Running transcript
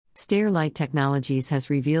Sterlite Technologies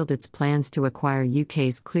has revealed its plans to acquire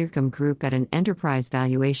UK's Clearcomm Group at an enterprise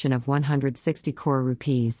valuation of 160 crore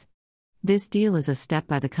rupees. This deal is a step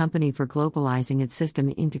by the company for globalizing its system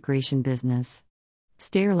integration business.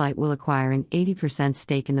 Sterlite will acquire an 80%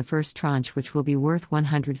 stake in the first tranche, which will be worth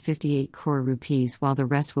 158 crore rupees, while the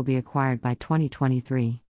rest will be acquired by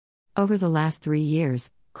 2023. Over the last 3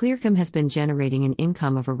 years, Clearcomm has been generating an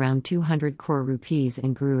income of around 200 crore rupees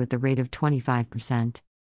and grew at the rate of 25%.